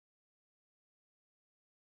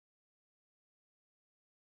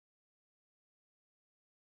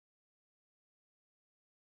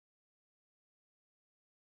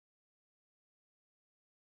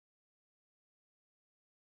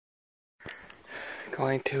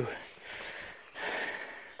Going to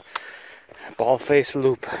Baldface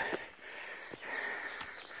Loop.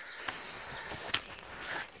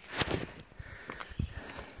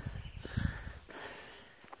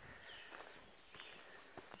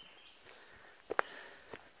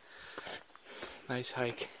 Nice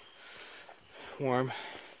hike. Warm.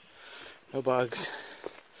 No bugs.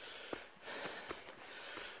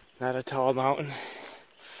 Not a tall mountain.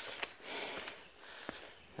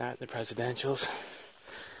 Not the presidentials.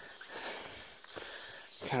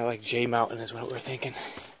 Kind of like J Mountain is what we're thinking.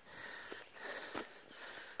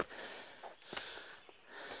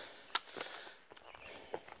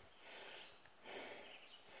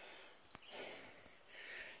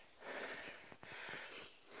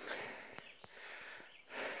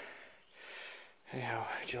 Anyhow,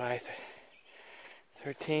 July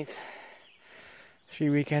 13th. 3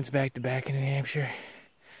 weekends back to back in New Hampshire.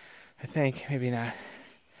 I think, maybe not.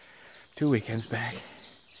 2 weekends back.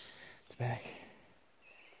 It's back.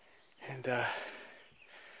 And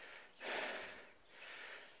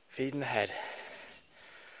feeding the head.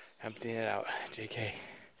 Emptying it out. JK.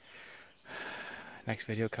 Next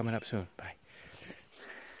video coming up soon. Bye.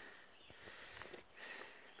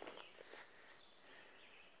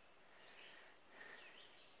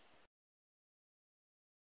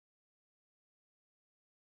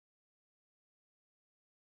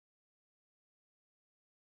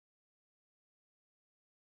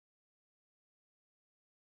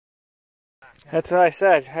 That's what I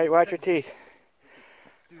said. Hey, watch your teeth.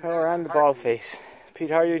 Oh, we're on the Baldface. Pete,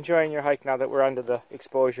 how are you enjoying your hike now that we're under the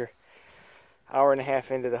exposure? Hour and a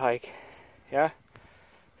half into the hike. Yeah?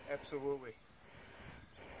 Absolutely.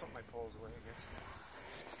 Put my poles away, I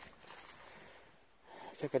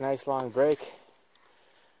guess. Took a nice long break.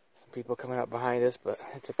 Some people coming up behind us, but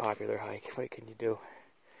it's a popular hike. What can you do?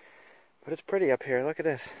 But it's pretty up here. Look at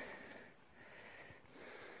this.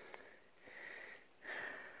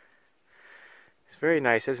 It's very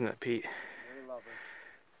nice, isn't it, Pete? Very lovely.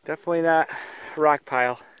 Definitely not a rock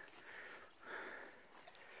pile.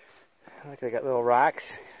 Look, they got little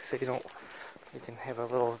rocks, so you can have a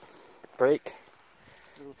little break.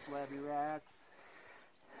 Little slabby rocks.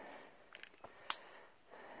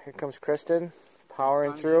 Here comes Kristen,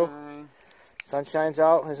 powering through. Sunshine's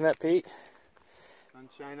out, isn't it, Pete?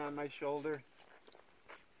 Sunshine on my shoulder.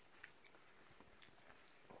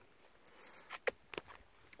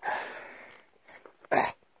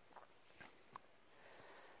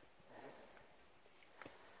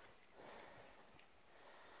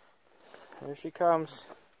 Here she comes.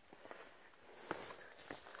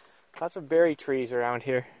 Lots of berry trees around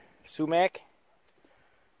here. Sumac.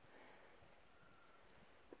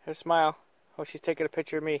 Her smile. Oh, she's taking a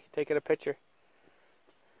picture of me. Taking a picture.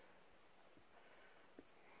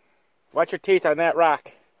 Watch your teeth on that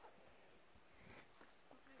rock.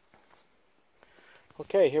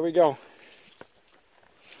 Okay, here we go.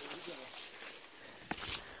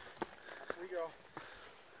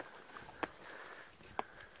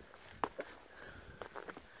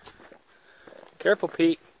 Careful,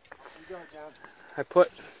 Pete. I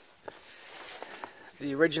put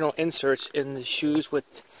the original inserts in the shoes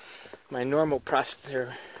with my normal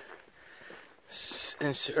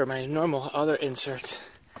or my normal other inserts.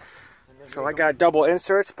 So I got double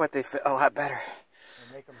inserts, but they fit a lot better.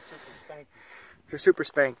 They make them super spanky. They're super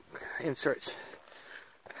spank inserts.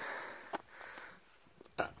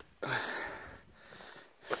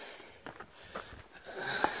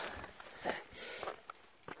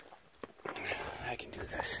 I can do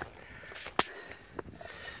this.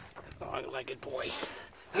 Long-legged boy.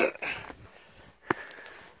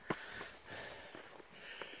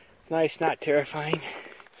 Nice, not terrifying.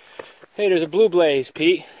 Hey, there's a blue blaze,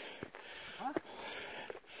 Pete. Huh?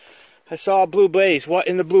 I saw a blue blaze. What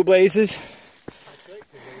in the blue blazes?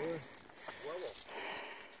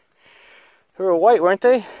 They were white, weren't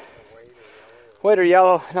they? White or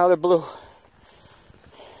yellow. Now they're blue.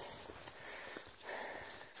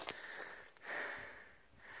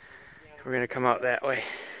 We're going to come out that way.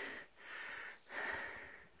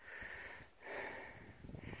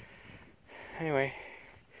 Anyway.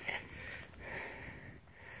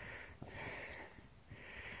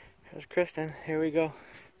 There's Kristen. Here we go.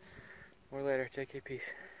 More later. JK,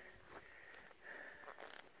 peace.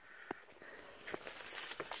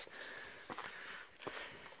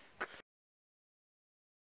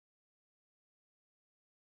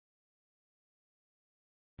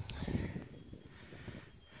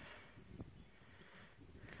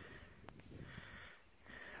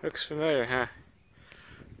 Looks familiar, huh?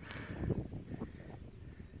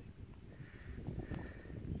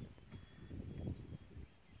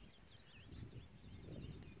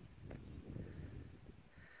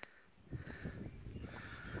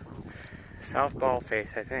 South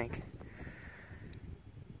Baldface, I think.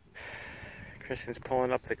 Kristen's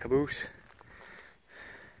pulling up the caboose.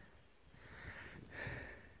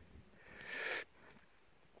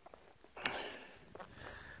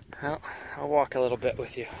 Well, I'll walk a little bit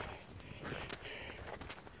with you.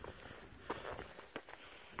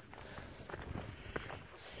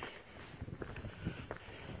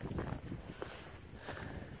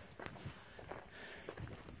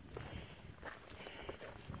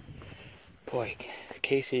 Boy,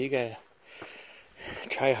 Casey, you gotta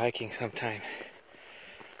try hiking sometime.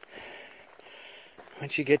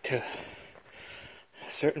 Once you get to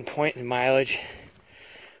a certain point in mileage,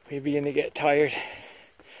 we begin to get tired.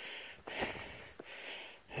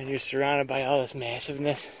 And you're surrounded by all this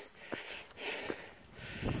massiveness.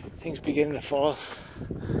 Things begin to fall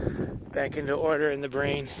back into order in the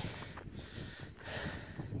brain.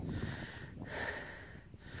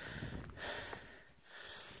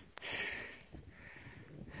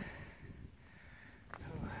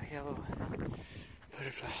 Yellow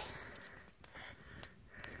butterfly.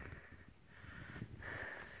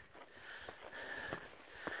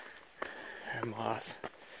 Or moth.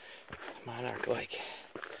 Monarch like.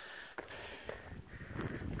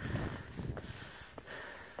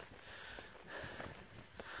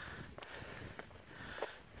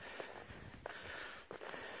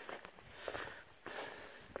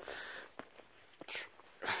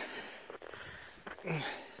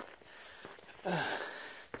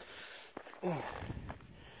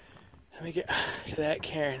 Let me get to that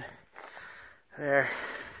cairn there,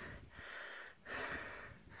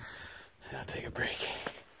 and I'll take a break.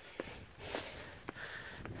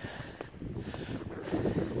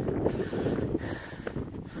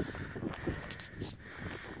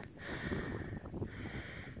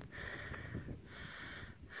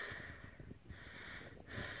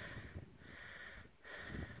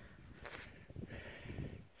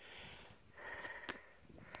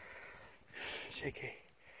 JK,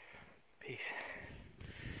 peace.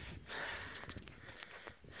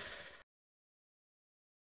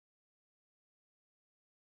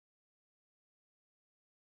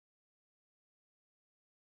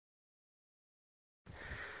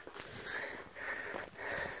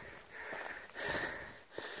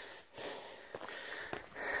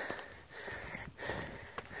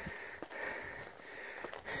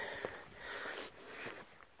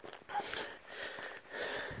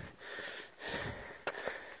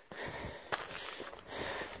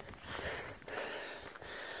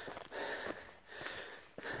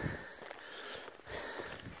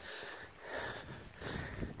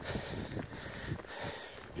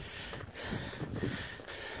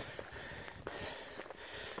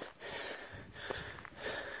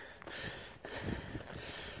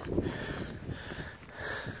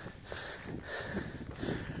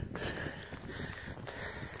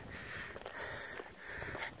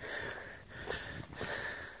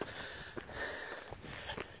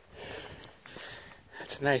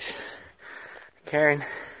 That's a nice cairn.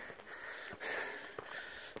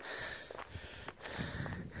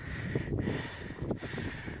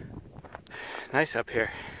 Nice up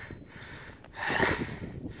here.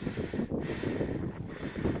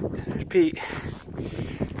 There's Pete.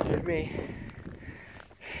 There's me.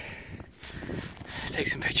 Let's take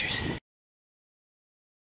some pictures.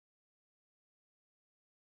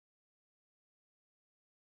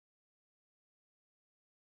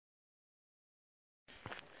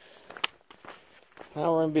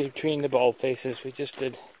 Now we're in between the bald faces. We just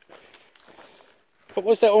did. What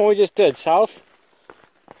was that one we just did? South?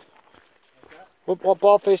 What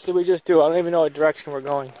bald face did we just do? I don't even know what direction we're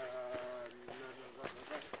going.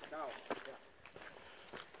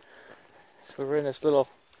 So we're in this little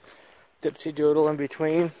dipsy doodle in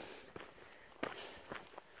between.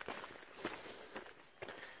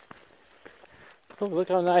 Oh, look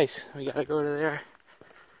how nice. We gotta go to there.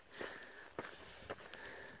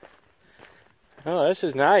 Oh, this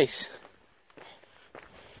is nice.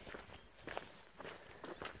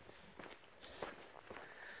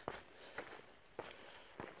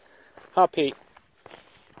 Huh, Pete?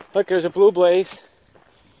 Look, there's a blue blaze.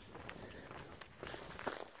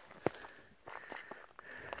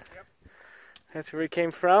 Yep. That's where we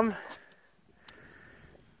came from.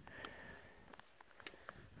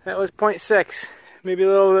 That was 0.6, maybe a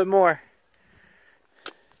little bit more.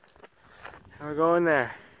 And we're going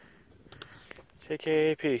there.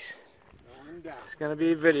 JK, peace. It's gonna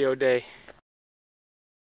be video day.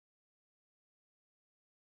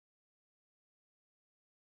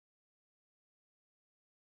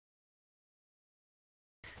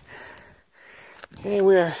 And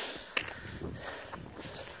we're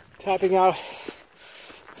topping out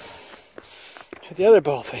at the other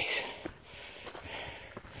Baldface,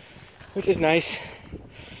 which is nice.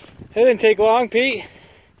 That didn't take long, Pete.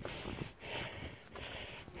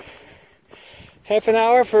 Half an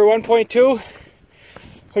hour for 1.2,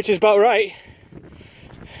 which is about right.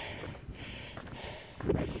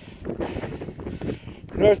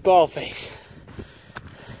 North Baldface.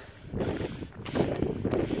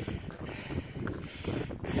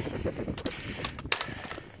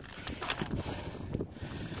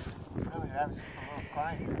 That was just a little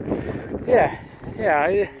climb. Yeah.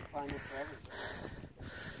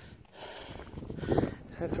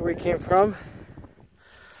 That's where we came from.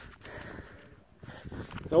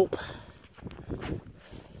 Nope.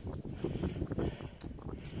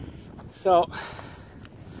 So,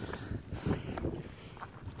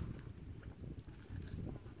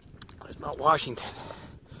 there's Mount Washington.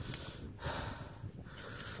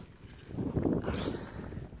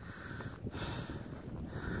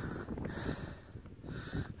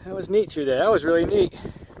 That was neat through there. That was really neat.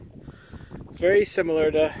 Very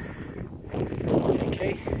similar to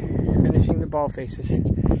JK finishing the Baldfaces.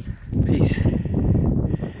 Peace.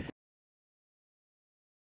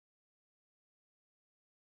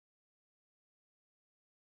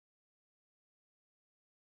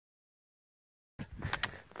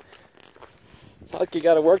 It's not like you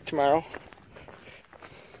gotta work tomorrow.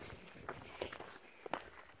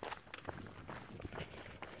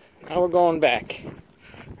 Now we're going back.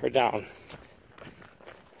 Or down.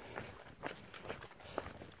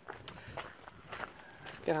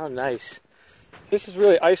 Look at how nice. This is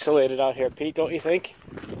really isolated out here, Pete, don't you think?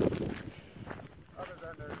 Other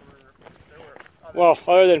than Well,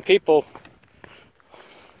 other than people.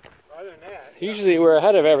 other than that. Usually we're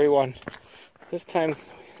ahead of everyone. This time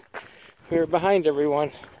we were behind everyone.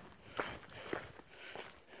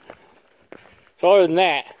 So other than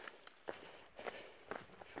that,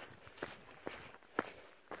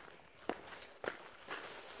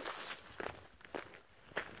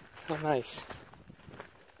 how nice.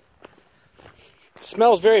 It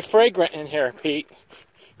smells very fragrant in here, Pete.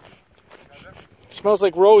 It smells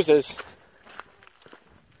like roses.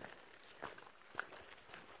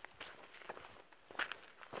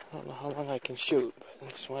 I don't know how long I can shoot, but I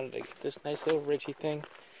just wanted to get this nice little ridgy thing.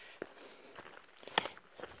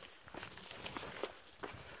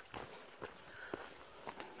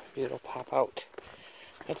 Maybe it'll pop out.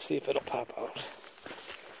 Let's see if it'll pop out.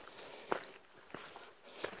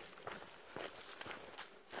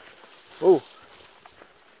 Ooh.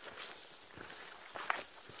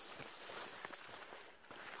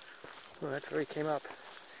 Oh, that's where he came up.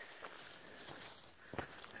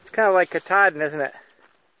 It's kind of like Katahdin, isn't it?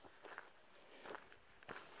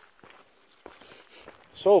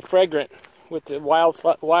 So fragrant with the wild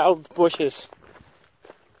bushes,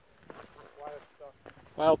 Wild stuff.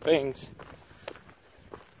 wild things.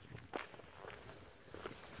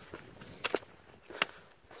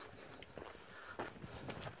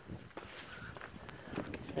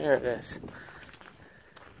 There it is.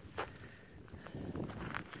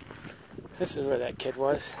 This is where that kid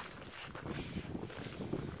was.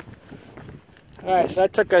 Alright, so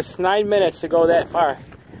that took us 9 minutes to go that far.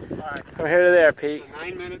 Alright. From here to there, Pete. So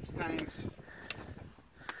 9 minutes times.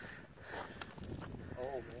 Oh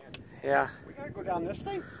man. Yeah. We gotta go down this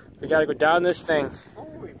thing? We gotta go down this thing.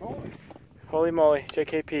 Holy moly. Holy moly.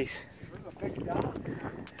 JK Peace. There's a big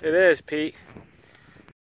down. It is, Pete.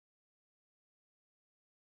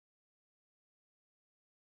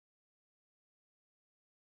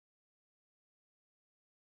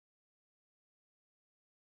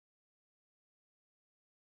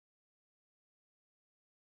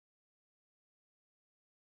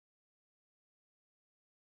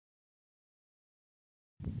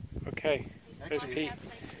 Okay, there's Pete.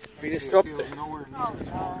 We just stopped Feels it. nowhere near as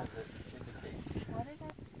warm as it indicates. What is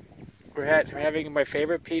it? We're having my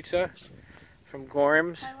favorite pizza from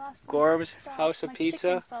Gorham's. I lost my Gorham's stuff. House of My Pizza.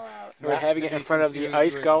 chicken fell out. We're having it in front of the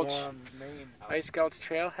Ice Scouts. Ice. Ice Scouts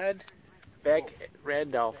Trailhead back at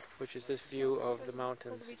Randolph, which is this view of the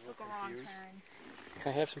mountains. We took a wrong turn.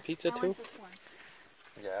 Can I have some pizza I too? want this one.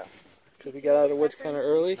 Yeah. Because we got out of the woods kind of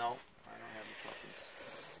early. No, I don't have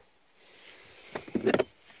the puppies.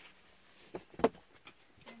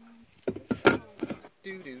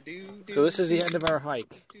 So this is the end of our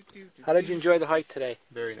hike. How did you enjoy the hike today?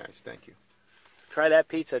 Very nice, thank you. Try that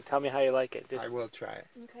pizza. Tell me how you like it. I will try it.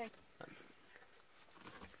 Okay.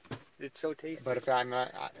 It's so tasty. But if I'm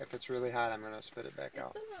not, if it's really hot, I'm gonna spit it back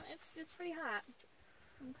out. It's pretty hot.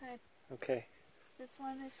 Okay. Okay. This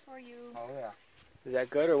one is for you. Oh yeah. Is that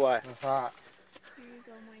good or what? It's hot. Here you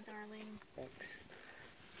go, my darling. Thanks.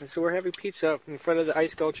 And so we're having pizza in front of the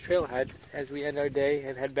Ice Gulch Trailhead as we end our day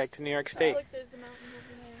and head back to New York Oh, State. look, there's the mountains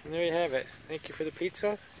over there. And there you have it. Thank you for the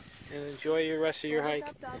pizza and enjoy your rest of your hike.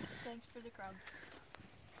 Thanks for the crowd.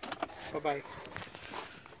 Bye-bye.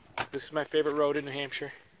 This is my favorite road in New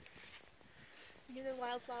Hampshire. Look at the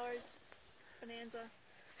wildflowers. Bonanza.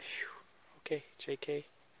 Okay, JK.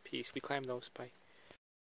 Peace. We climbed those. Bye.